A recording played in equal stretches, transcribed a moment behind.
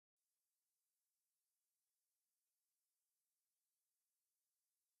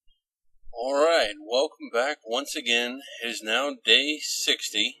Alright, welcome back once again. It is now day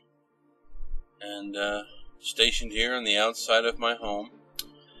 60, and stationed here on the outside of my home.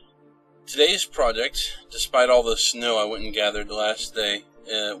 Today's project, despite all the snow I went and gathered the last day,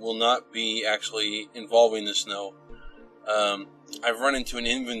 will not be actually involving the snow. I've run into an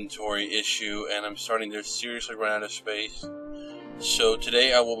inventory issue, and I'm starting to seriously run out of space. So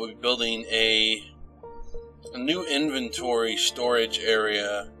today I will be building a new inventory storage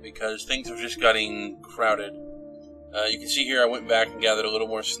area because things are just getting crowded. You can see here I went back and gathered a little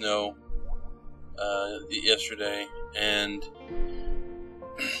more snow yesterday and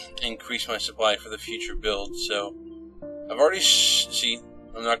increased my supply for the future build. So I've already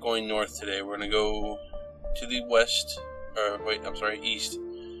I'm not going north today. We're going to go to the west, east.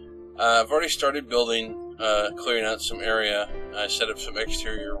 I've already started building, clearing out some area. I set up some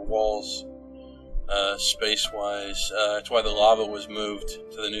exterior walls. Space-wise, that's why the lava was moved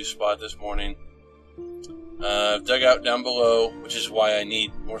to the new spot this morning. I've dug out down below, which is why I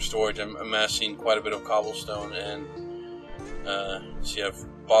need more storage. I'm amassing quite a bit of cobblestone, and see, I've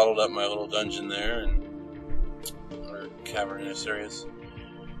bottled up my little dungeon there, or cavernous areas,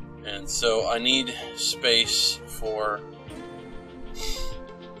 and so I need space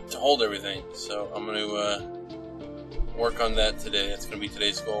to hold everything. So I'm going to work on that today. That's going to be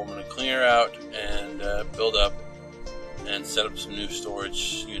today's goal. I'm going to clear out and build up and set up some new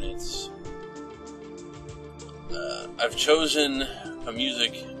storage units. I've chosen a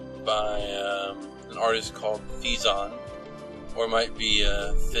music by an artist called Thizon, or it might be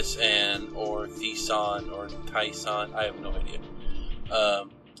Thisan or Thison or Tyson. I have no idea.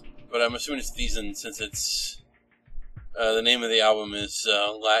 But I'm assuming it's Thizon since it's the name of the album is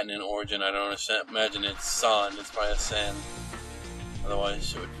Latin in origin. I don't imagine it's San. It's by a San.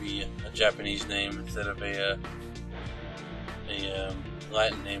 Otherwise, it would be a Japanese name instead of a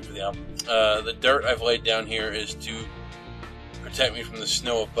Latin name for the album. The dirt I've laid down here is to protect me from the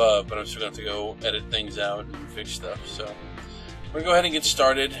snow above, but I'm still going to have to go edit things out and fix stuff. So we're going to go ahead and get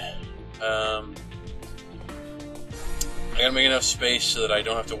started. I gotta make enough space so that I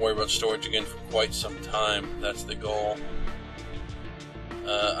don't have to worry about storage again for quite some time. That's the goal.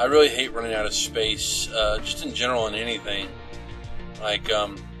 I really hate running out of space, just in general in anything. Like,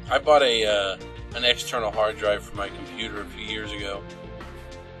 I bought an external hard drive for my computer a few years ago.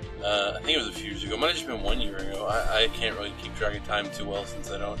 I think it was a few years ago. It might have just been 1 year ago. I can't really keep track of time too well since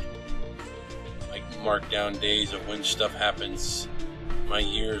I don't mark down days of when stuff happens. My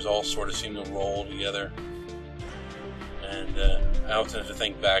years all sort of seem to roll together. And I often have to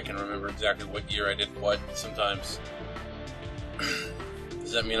think back and remember exactly what year I did what sometimes.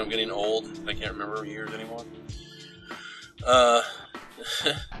 Does that mean I'm getting old? I can't remember years anymore. But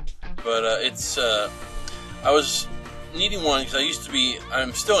I was needing one because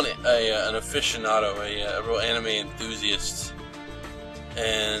I'm still an aficionado, a real anime enthusiast.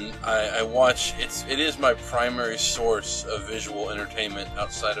 And I watch, it is my primary source of visual entertainment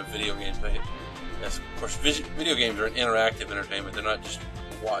outside of video games. Yes, of course, video games are an interactive entertainment. They're not just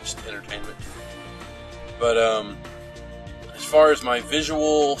watched entertainment. But as far as my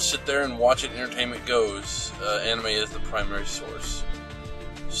visual, sit there and watch it entertainment goes, anime is the primary source.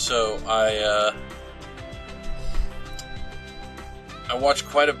 So I watch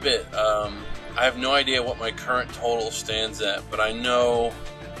quite a bit. I have no idea what my current total stands at, but I know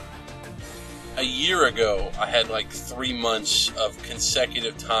a year ago, I had 3 months of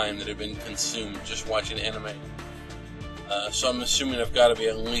consecutive time that had been consumed just watching anime. So I'm assuming I've got to be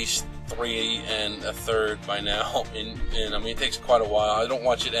at least 3 1/3 by now. And I mean, it takes quite a while. I don't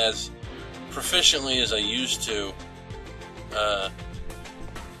watch it as proficiently as I used to.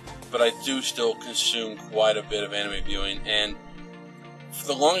 But I do still consume quite a bit of anime viewing. And for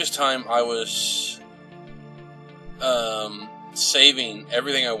the longest time, I was saving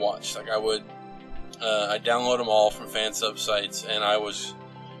everything I watched. I download them all from fan sub sites, and I was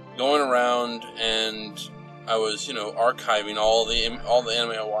going around and I was, archiving all the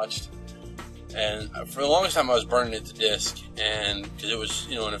anime I watched. And for the longest time, I was burning it to disk, and because it was,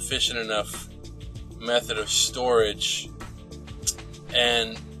 an efficient enough method of storage,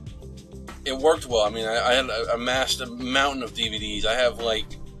 and it worked well. I mean, I had amassed a mountain of DVDs. I have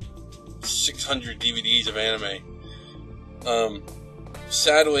 600 DVDs of anime.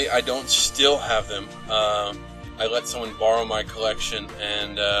 Sadly, I don't still have them. I let someone borrow my collection,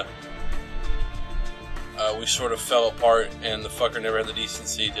 and we sort of fell apart, and the fucker never had the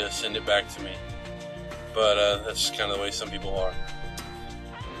decency to send it back to me. But that's kind of the way some people are.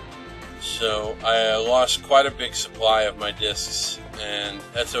 So I lost quite a big supply of my discs, and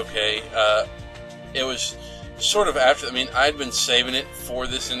that's okay. It was sort of after, I mean, I'd been saving it for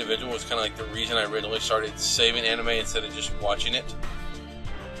this individual. It was kind of like the reason I originally started saving anime instead of just watching it.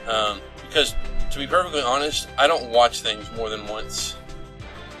 Because, to be perfectly honest, I don't watch things more than once,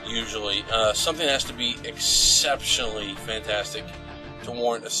 usually. Something has to be exceptionally fantastic to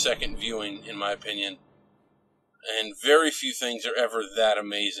warrant a second viewing, in my opinion. And very few things are ever that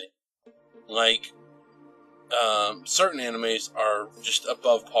amazing. Like, certain animes are just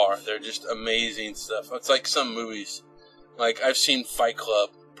above par. They're just amazing stuff. It's like some movies. Like, I've seen Fight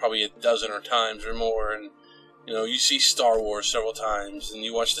Club probably a dozen or times or more, and, you know, you see Star Wars several times, and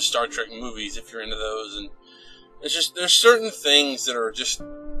you watch the Star Trek movies if you're into those, and it's just, there's certain things that are just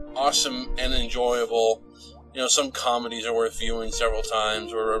awesome and enjoyable. You know, some comedies are worth viewing several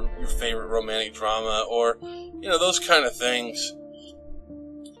times, or your favorite romantic drama, or, you know, those kind of things.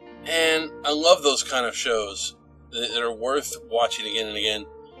 And I love those kind of shows that are worth watching again and again.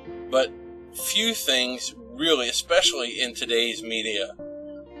 But few things really, especially in today's media,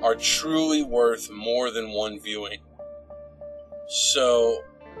 are truly worth more than one viewing. So,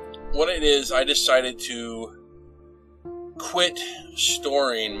 what it is, I decided to quit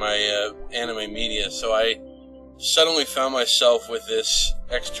storing my anime media. So I suddenly found myself with this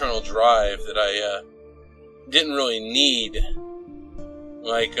external drive that I didn't really need.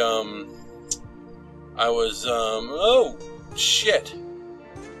 Like, I was, oh, shit.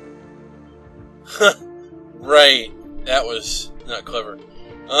 Right, that was not clever.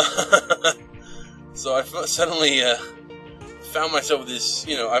 So I suddenly found myself with this,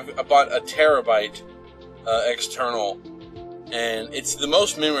 you know, I bought a terabyte external, and it's the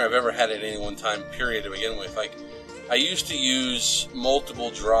most memory I've ever had at any one time, period, to begin with. Like, I used to use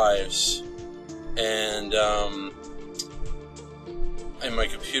multiple drives, and in my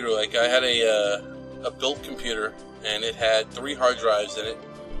computer, like, I had a built computer, and it had 3 hard drives in it,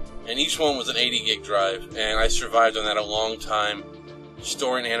 and each one was an 80 gig drive, and I survived on that a long time,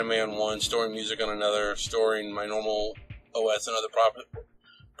 storing anime on one, storing music on another, storing my normal OS and other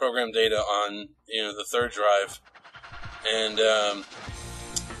program data on, you know, the third drive, and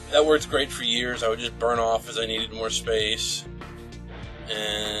that worked great for years. I would just burn off as I needed more space,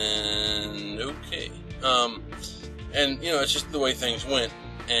 and okay, and, you know, it's just the way things went.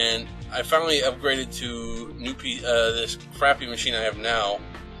 And I finally upgraded to this crappy machine I have now.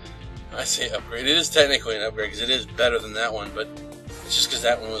 I say upgrade. It is technically an upgrade because it is better than that one, but it's just because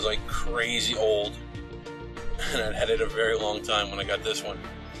that one was like crazy old. And I'd had it a very long time when I got this one.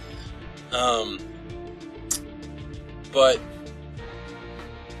 But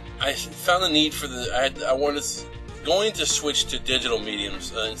I found the need for going to switch to digital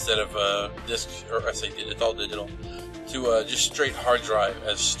mediums instead of discs, or I say it's all digital, to just straight hard drive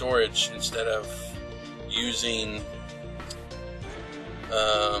as storage instead of using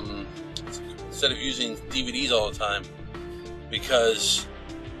DVDs all the time, because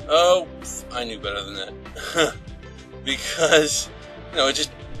I knew better than that. Because, you know,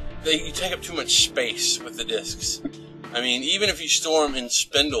 you take up too much space with the discs. I mean, even if you store them in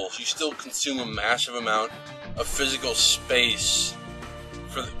spindles, you still consume a massive amount of physical space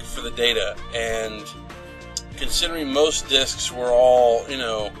for the data. And considering most discs were all, you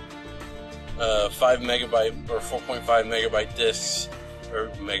know, 5 megabyte or 4.5 megabyte discs, or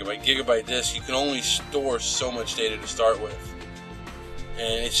gigabyte discs, you can only store so much data to start with,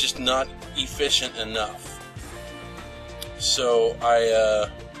 and it's just not efficient enough. So I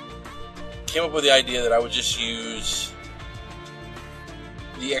came up with the idea that I would just use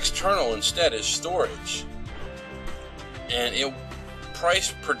the external instead as storage, and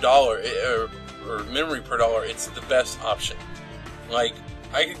price per dollar, or memory per dollar, it's the best option. Like,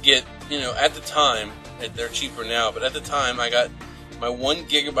 I could get, you know, at the time, they're cheaper now, but at the time I got my 1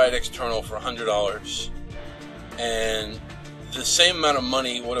 gigabyte external for $100, and the same amount of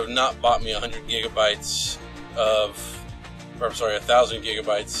money would have not bought me 100 gigabytes or I'm sorry, 1,000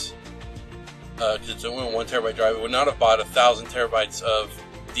 gigabytes, because it's only 1 terabyte drive. It would not have bought 1,000 terabytes of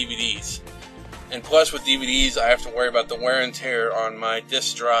DVDs. And plus, with DVDs, I have to worry about the wear and tear on my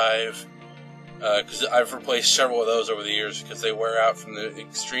disk drive, because I've replaced several of those over the years because they wear out from the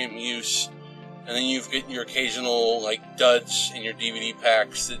extreme use. And then you've got your occasional, like, duds in your DVD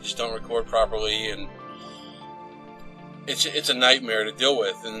packs that just don't record properly, and it's a nightmare to deal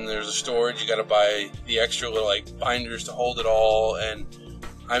with. And there's a storage, you gotta buy the extra little, like, binders to hold it all, and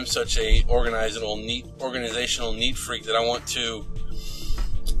I'm such a organizational neat freak that I want to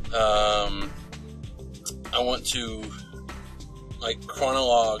like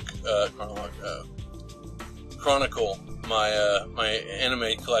chronicle my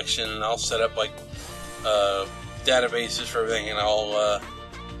anime collection, and I'll set up like databases for everything, and I'll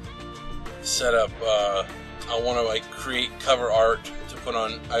set up I want to like create cover art to put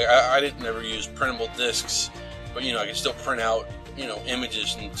on. I didn't never use printable discs, but I can still print out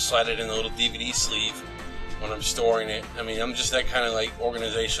images and slide it in a little DVD sleeve when I'm storing it. I mean, I'm just that kind of like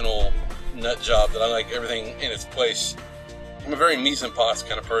organizational nut job that I like everything in its place. I'm a very mise en place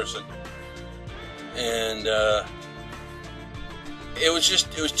kind of person, and it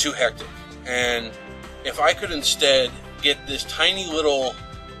was too hectic. And if I could instead get this tiny little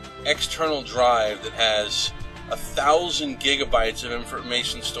external drive that has 1,000 gigabytes of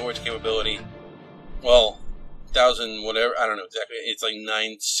information storage capability, well, 1,000 whatever, I don't know exactly, it's like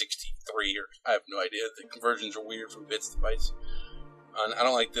 963, or I have no idea. The conversions are weird from bits to bytes. I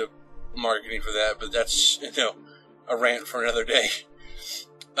don't like the marketing for that, but that's a rant for another day.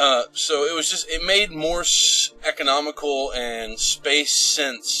 So it made more economical and space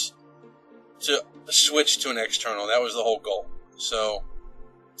sense to switch to an external. That was the whole goal. So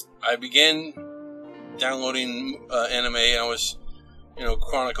I began downloading anime. I was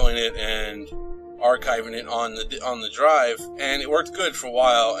chronicling it and archiving it on the drive, and it worked good for a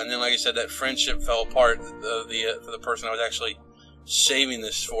while. And then, like I said, that friendship fell apart for the person I was actually saving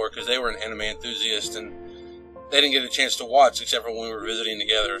this for, because they were an anime enthusiast and they didn't get a chance to watch except for when we were visiting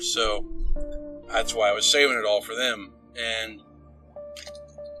together. So that's why I was saving it all for them. And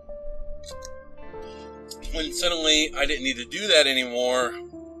when suddenly I didn't need to do that anymore,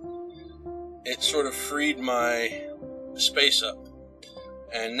 it sort of freed my space up.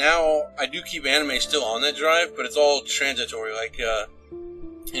 And now I do keep anime still on that drive, but it's all transitory, like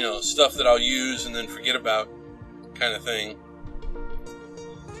stuff that I'll use and then forget about, kind of thing.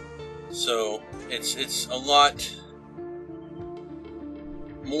 So it's a lot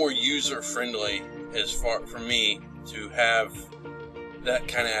more user friendly for me to have that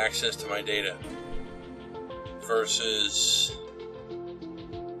kind of access to my data versus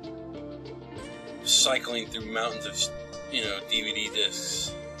cycling through mountains of DVD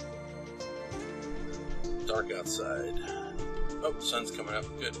discs. Dark outside. Oh, sun's coming up.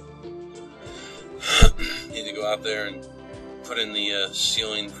 Good. Need to go out there and put in the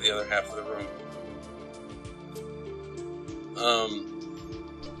ceiling for the other half of the room.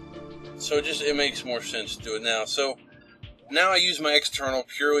 So it makes more sense to do it now. So now I use my external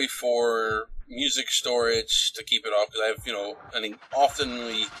purely for music storage to keep it off, because I have an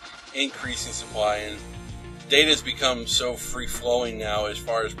oftenly increasing supply, and data has become so free flowing now as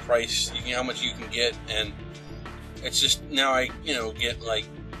far as price, how much you can get, and it's just now I get like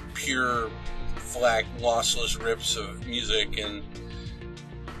pure FLAC lossless rips of music, and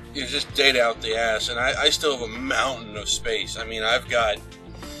it's just data out the ass. And I still have a mountain of space. I mean, I've got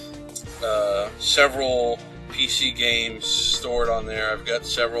several PC games stored on there. I've got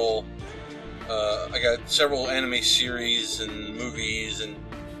several anime series and movies, and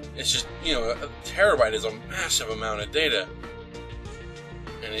it's just a terabyte is a massive amount of data,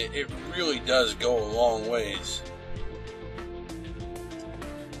 and it really does go a long ways,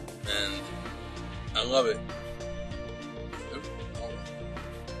 and I love it.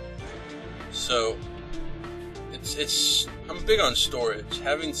 So I'm big on storage.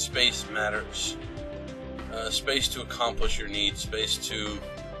 Having space matters. Space to accomplish your needs, space to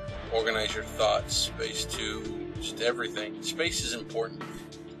organize your thoughts, space to just everything. Space is important.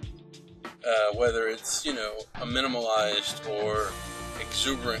 Whether it's a minimalized or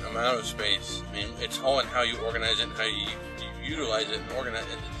exuberant amount of space. I mean, it's all in how you organize it and how you utilize it and organize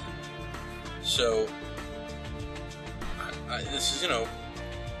it. So this is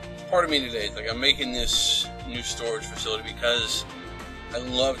part of me today. It's like I'm making this new storage facility because I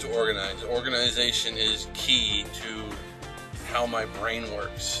love to organize. Organization is key to how my brain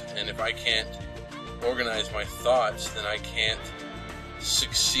works, and if I can't organize my thoughts, then I can't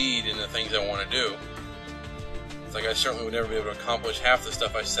succeed in the things I want to do. It's like I certainly would never be able to accomplish half the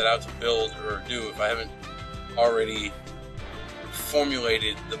stuff I set out to build or do if I haven't already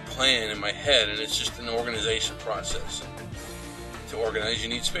formulated the plan in my head, and it's just an organization process. To organize, you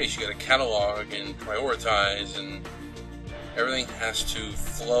need space. You got to catalog and prioritize, and everything has to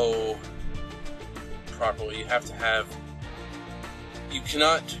flow properly. You have to have. You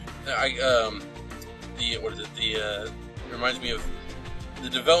cannot. It reminds me of the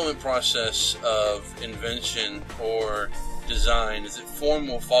development process of invention or design. Is that form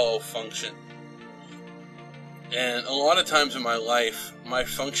will follow function, and a lot of times in my life, my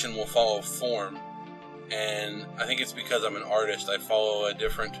function will follow form. And I think it's because I'm an artist. I follow a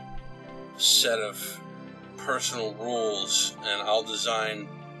different set of personal rules, and I'll design,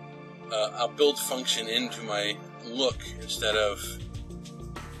 I'll build function into my look instead of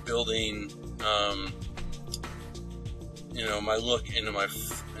building, my look into my,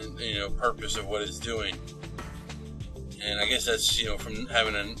 purpose of what it's doing. And I guess that's, from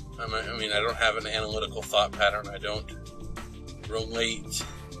having I don't have an analytical thought pattern. I don't relate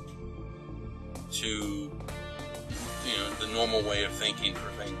to, the normal way of thinking for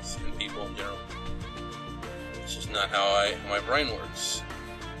things and people in general. It's just not how my brain works.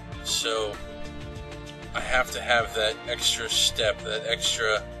 So I have to have that extra step, that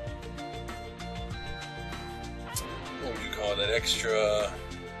extra, what would you call it, that extra,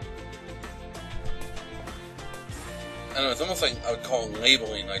 I don't know, it's almost like I would call it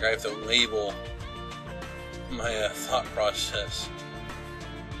labeling. Like I have to label my thought process.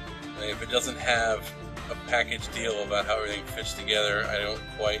 Like if it doesn't have a package deal about how everything fits together, I don't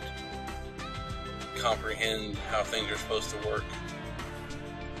quite comprehend how things are supposed to work.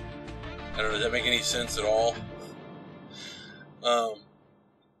 I don't know, does that make any sense at all? I'm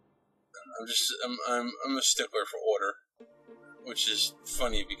a stickler for order, which is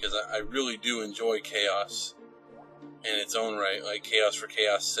funny because I really do enjoy chaos in its own right, like chaos for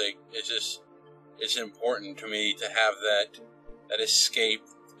chaos' sake. It's important to me to have that escape,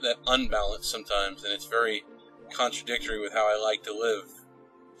 that unbalance sometimes, and it's very contradictory with how I like to live.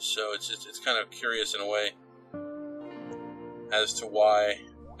 So it's kind of curious in a way as to why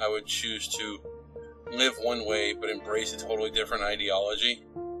I would choose to live one way but embrace a totally different ideology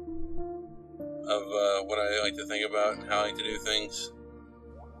of what I like to think about and how I like to do things.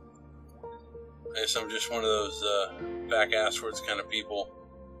 I guess I'm just one of those back-asswards kind of people.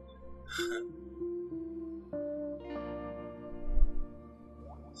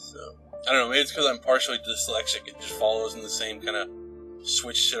 So, I don't know, maybe it's because I'm partially dyslexic. It just follows in the same kind of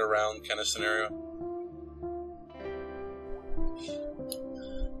switch shit around kind of scenario.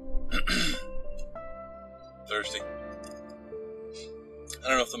 Thirsty. I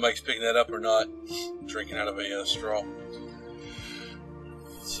don't know if the mic's picking that up or not. I'm drinking out of a straw.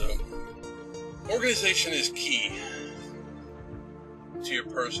 So, organization is key to your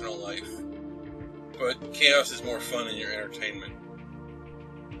personal life, but chaos is more fun in your entertainment.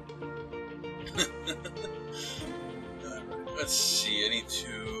 Let's see, I need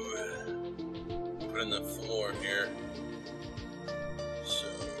to put in the floor here. So,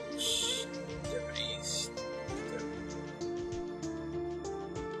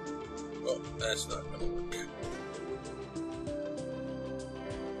 oh, that's not going to work.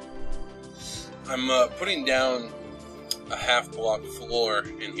 I'm putting down a half-block floor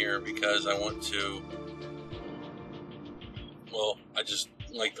in here because I want to, well, I just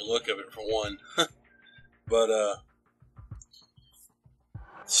like the look of it for one. But,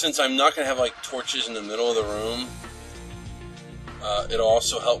 since I'm not going to have, like, torches in the middle of the room, it'll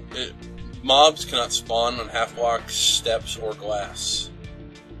also help. Mobs cannot spawn on half-block steps or glass.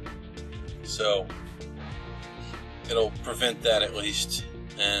 So, it'll prevent that at least,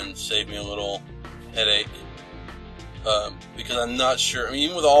 and save me a little headache. Because I'm not sure, I mean,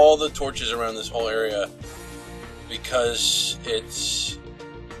 even with all the torches around this whole area, because it's,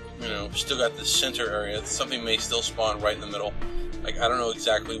 still got the center area, something may still spawn right in the middle. Like, I don't know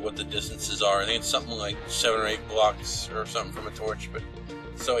exactly what the distances are. I think it's something like 7 or 8 blocks or something from a torch, but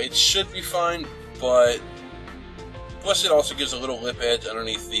so it should be fine, but plus it also gives a little lip edge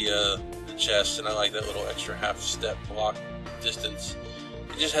underneath the chest, and I like that little extra half-step block distance.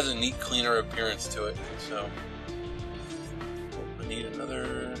 It just has a neat, cleaner appearance to it, so I need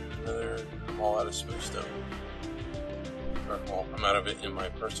another, I'm all out of smooth stone. Well, I'm out of it in my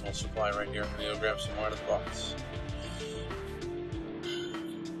personal supply right here. I'm going to grab some more out of the box.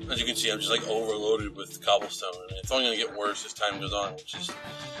 As you can see, I'm just like overloaded with cobblestone, and it's only going to get worse as time goes on, which is,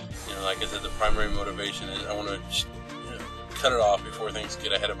 like I said, the primary motivation is I want to just, cut it off before things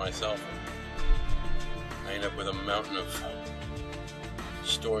get ahead of myself. I end up with a mountain of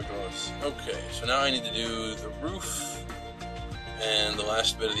storage was. Okay, so now I need to do the roof and the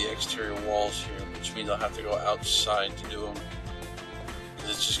last bit of the exterior walls here, which means I'll have to go outside to do them.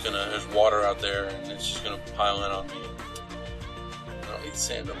 Because it's just gonna, there's water out there and it's just gonna pile in on me. I don't need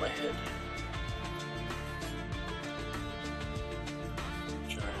sand on my head.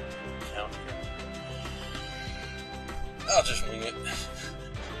 Try to count here. I'll just wing it.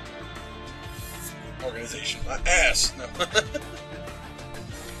 Organization, my ass! No.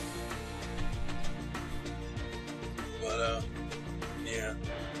 But, yeah.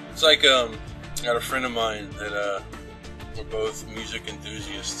 It's like, I got a friend of mine that, we're both music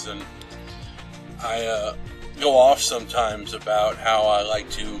enthusiasts, and I, go off sometimes about how I like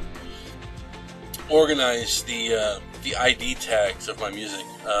to organize the ID tags of my music.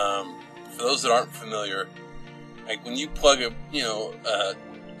 For those that aren't familiar, like when you plug a,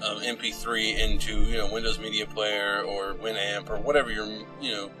 MP3 into, Windows Media Player or Winamp or whatever your,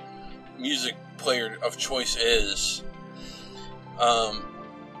 music player of choice is,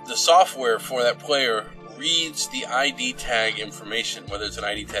 the software for that player reads the ID tag information, whether it's an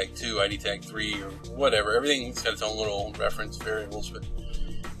ID tag 2, ID tag 3, or whatever. Everything's got its own little reference variables, but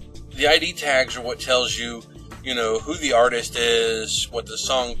the ID tags are what tells you, you know, who the artist is, what the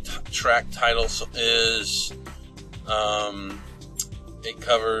song track title is. It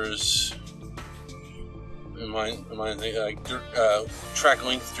covers track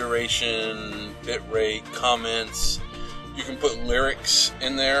length, duration, bit rate, comments. You can put lyrics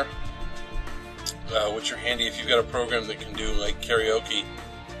in there, which are handy if you've got a program that can do like karaoke.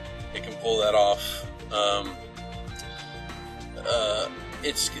 It can pull that off.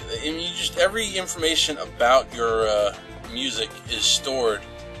 Every information about your music is stored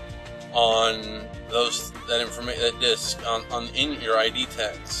on that disk in your ID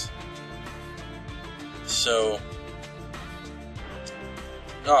tags. So,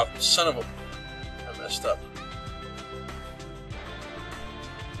 son of a, I messed up.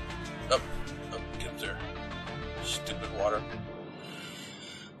 Get up there, stupid water.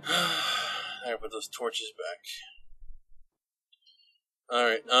 I gotta put those torches back. All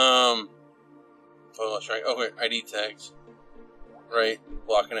right. Let's try. Okay, ID tags. Right,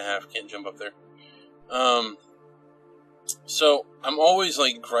 block and a half. Can't jump up there. So I'm always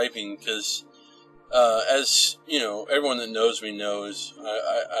like griping because, as you know, everyone that knows me knows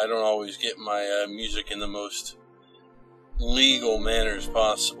I don't always get my music in the most legal manners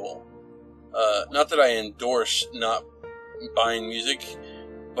possible. Not that I endorse not buying music,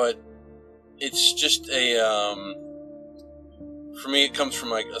 but it's just for me, it comes from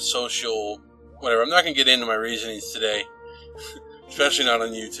like a social whatever. I'm not going to get into my reasonings today, especially not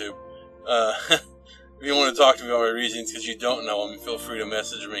on YouTube. If you want to talk to me about my reasonings because you don't know them, feel free to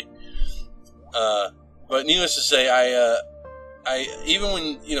message me. But needless to say, I even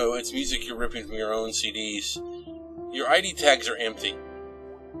when it's music you're ripping from your own CDs, your ID tags are empty.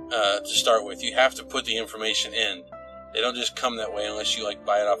 To start with, you have to put the information in. They don't just come that way unless you like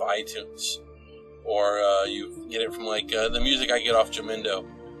buy it off iTunes, or you get it from like the music I get off Jamindo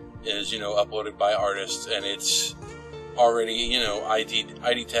is uploaded by artists, and it's already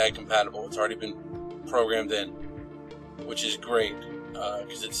ID tag compatible. It's already been programmed in, which is great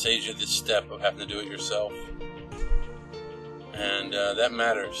because it saves you the step of having to do it yourself, and that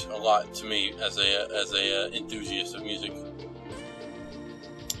matters a lot to me as a enthusiast of music,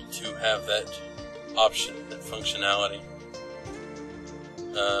 to have that option, that functionality.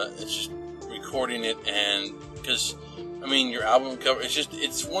 It's just recording it, and because your album cover,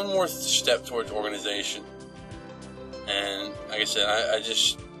 it's one more step towards organization. And like I said, I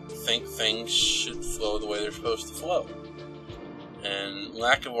just think things should flow the way they're supposed to flow, and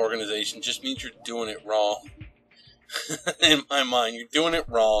lack of organization just means you're doing it wrong. In my mind, you're doing it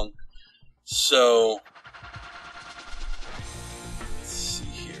wrong. So let's see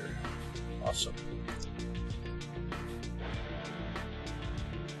here. Awesome.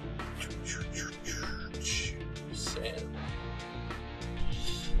 Sand.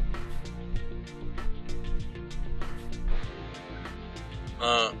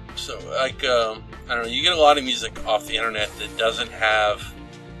 So like I don't know, you get a lot of music off the internet that doesn't have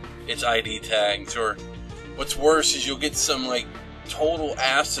its ID tags, or what's worse is you'll get some like total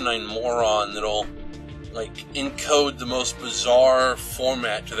asinine moron that'll like encode the most bizarre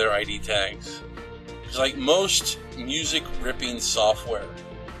format to their ID tags. Because like most music ripping software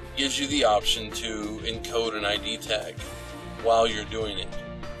gives you the option to encode an ID tag while you're doing it.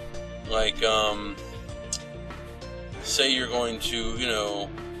 Like say you're going to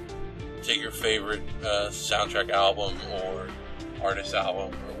take your favorite soundtrack album or artist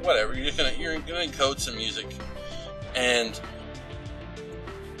album or whatever, you're gonna encode some music, and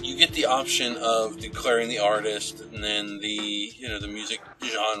you get the option of declaring the artist and then the the music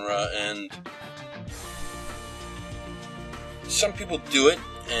genre. And some people do it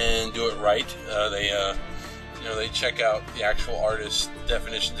and do it right. They check out the actual artist's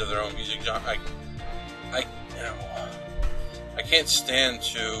definitions of their own music genre. I can't stand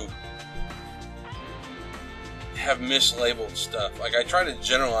to have mislabeled stuff. Like, I try to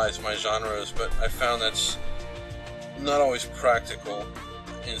generalize my genres, but I found that's not always practical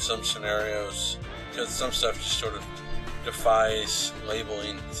in some scenarios, because some stuff just sort of defies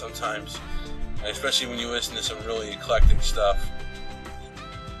labeling sometimes, especially when you listen to some really eclectic stuff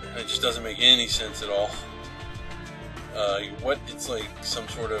and it just doesn't make any sense at all. It's like some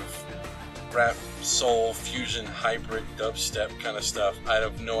sort of rap, soul, fusion, hybrid, dubstep kind of stuff. I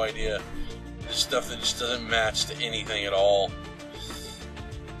have no idea. There's stuff that just doesn't match to anything at all.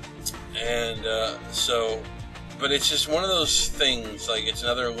 And but it's just one of those things, like, it's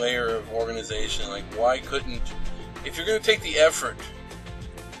another layer of organization. Like, why couldn't if you're going to take the effort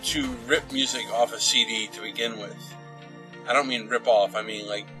to rip music off a CD to begin with, I don't mean rip off, I mean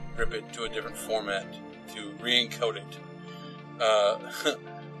like rip it to a different format, to re-encode it.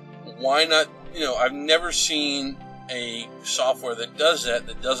 Why not, I've never seen a software that does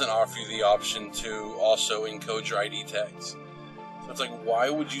that doesn't offer you the option to also encode your ID tags. So it's like, why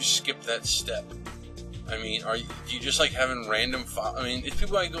would you skip that step? I mean, do you just like having random files? I mean, it's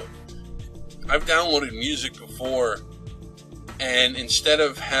people like go. I've downloaded music before, and instead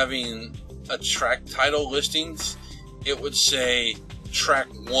of having a track title listings, it would say track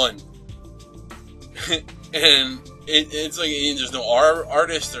 1, and it's like there's no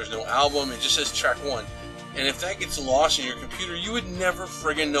artist, there's no album, it just says track 1. And if that gets lost in your computer, you would never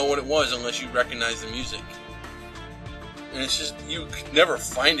friggin' know what it was unless you recognize the music. And it's just, you could never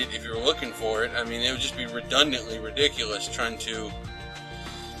find it if you were looking for it. I mean, it would just be redundantly ridiculous trying to,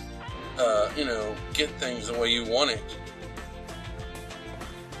 get things the way you want it.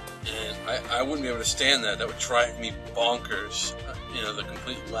 And I wouldn't be able to stand that. That would drive me bonkers. The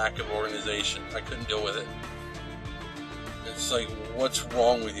complete lack of organization. I couldn't deal with it. It's like, what's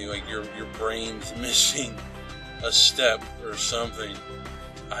wrong with you? Like, your brain's missing a step or something.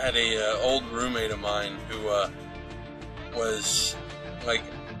 I had a old roommate of mine who was like,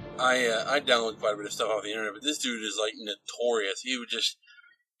 I download quite a bit of stuff off the internet, but this dude is like notorious.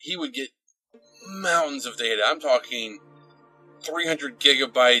 He would get mountains of data. I'm talking 300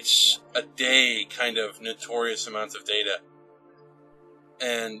 gigabytes a day, kind of notorious amounts of data.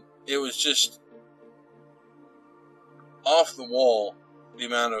 And it was just off the wall, the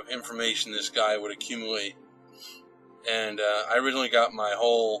amount of information this guy would accumulate. And I originally got my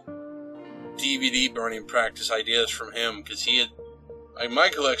whole DVD burning practice ideas from him, because he had, my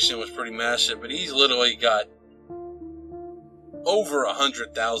collection was pretty massive, but he's literally got over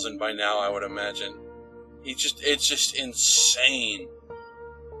 100,000 by now, I would imagine. It's just insane.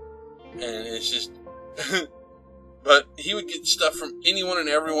 And it's just, but he would get stuff from anyone and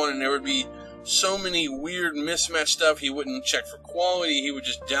everyone, and there would be so many weird mismatched stuff. He wouldn't check for quality. He would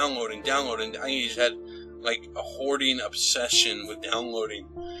just download and download. And I think he just had like a hoarding obsession with downloading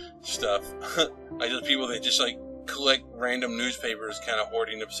stuff. Like those people that just like collect random newspapers, kind of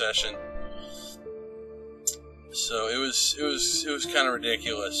hoarding obsession. So it was kind of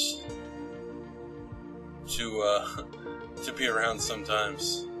ridiculous to be around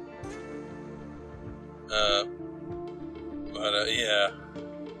sometimes. Yeah.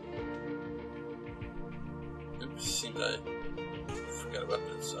 It seems I forgot about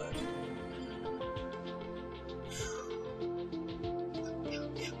that side.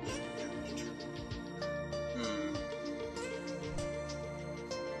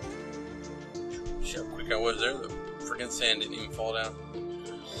 See how quick I was there? The freaking sand didn't even fall down.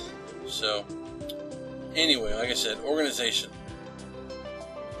 So, anyway, like I said, organization.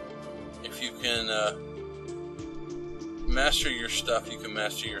 If you can master your stuff, you can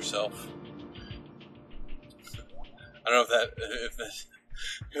master yourself. I don't know if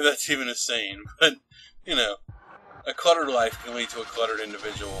that's even a saying, but a cluttered life can lead to a cluttered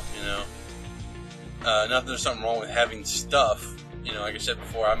individual. Not that there's something wrong with having stuff. Like I said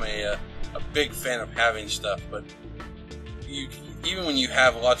before, I'm a big fan of having stuff, but even when you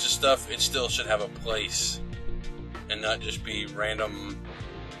have lots of stuff, it still should have a place, and not just be random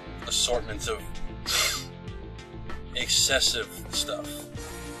assortments of excessive stuff.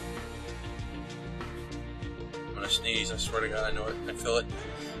 I'm gonna sneeze, I swear to God, I know it, I feel it.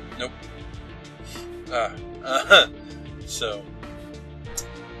 Nope. So,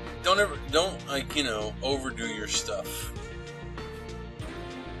 don't overdo your stuff.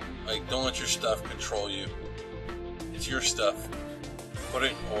 Like, don't let your stuff control you. It's your stuff. Put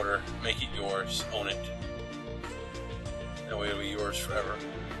it in order, make it yours, own it. That way it'll be yours forever.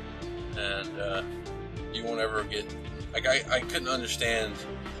 And you won't ever get, like, I couldn't understand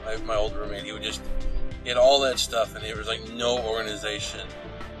my old roommate. He had all that stuff, and there was like no organization,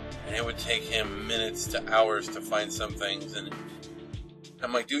 and it would take him minutes to hours to find some things. And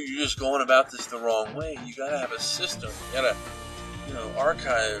I'm like, dude, you're just going about this the wrong way. You gotta have a system. You gotta,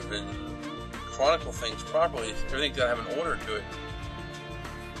 archive and chronicle things properly. Everything's gotta have an order to it.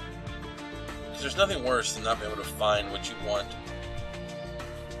 Because there's nothing worse than not being able to find what you want.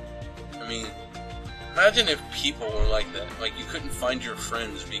 I mean, imagine if people were like that. Like, you couldn't find your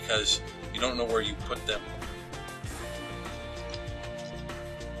friends because you don't know where you put them.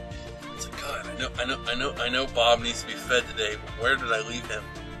 It's like, God, I know Bob needs to be fed today, but where did I leave him?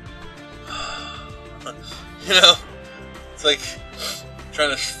 It's like trying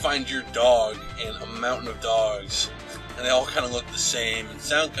to find your dog in a mountain of dogs, and they all kind of look the same and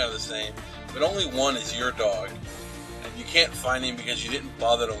sound kind of the same, but only one is your dog. and you can't find him because you didn't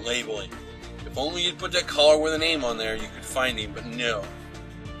bother to label him. If only you'd put that collar with a name on there, you could find him, but no.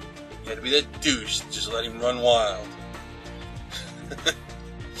 You had to be that douche, just let him run wild.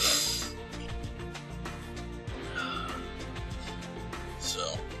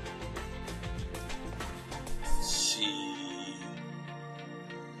 So, let's see.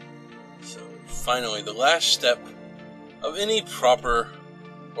 So, finally, the last step of any proper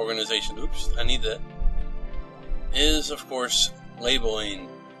organization, oops, I need that, is, of course, labeling.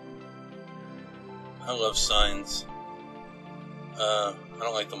 I love signs. I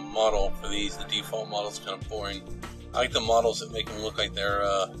don't like the model for these. The default model is kind of boring. I like the models that make them look like they're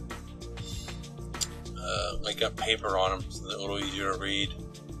like got paper on them, so they're a little easier to read.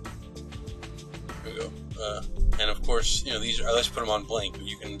 There we go. And of course, you know, these are, let's put them on blank, but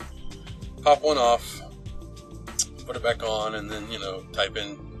you can pop one off, put it back on, and then, you know, type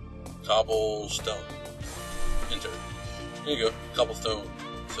in cobblestone. Enter. There you go, cobblestone.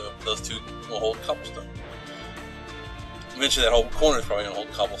 So those two will hold cobblestone. Eventually that whole corner is probably going to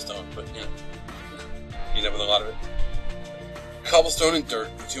hold cobblestone, but, you know, you end up with a lot of it. Cobblestone and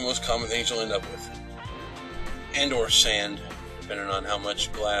dirt, the two most common things you'll end up with. And or sand, depending on how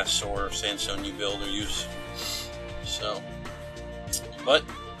much glass or sandstone you build or use. So, but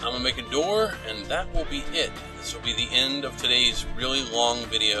I'm going to make a door, and that will be it. This will be the end of today's really long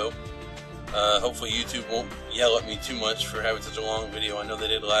video. Hopefully YouTube won't yell at me too much for having such a long video. I know they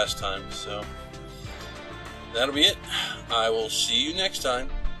did last time, so that'll be it. I will see you next time.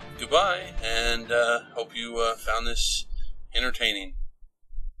 Goodbye, and hope you found this entertaining.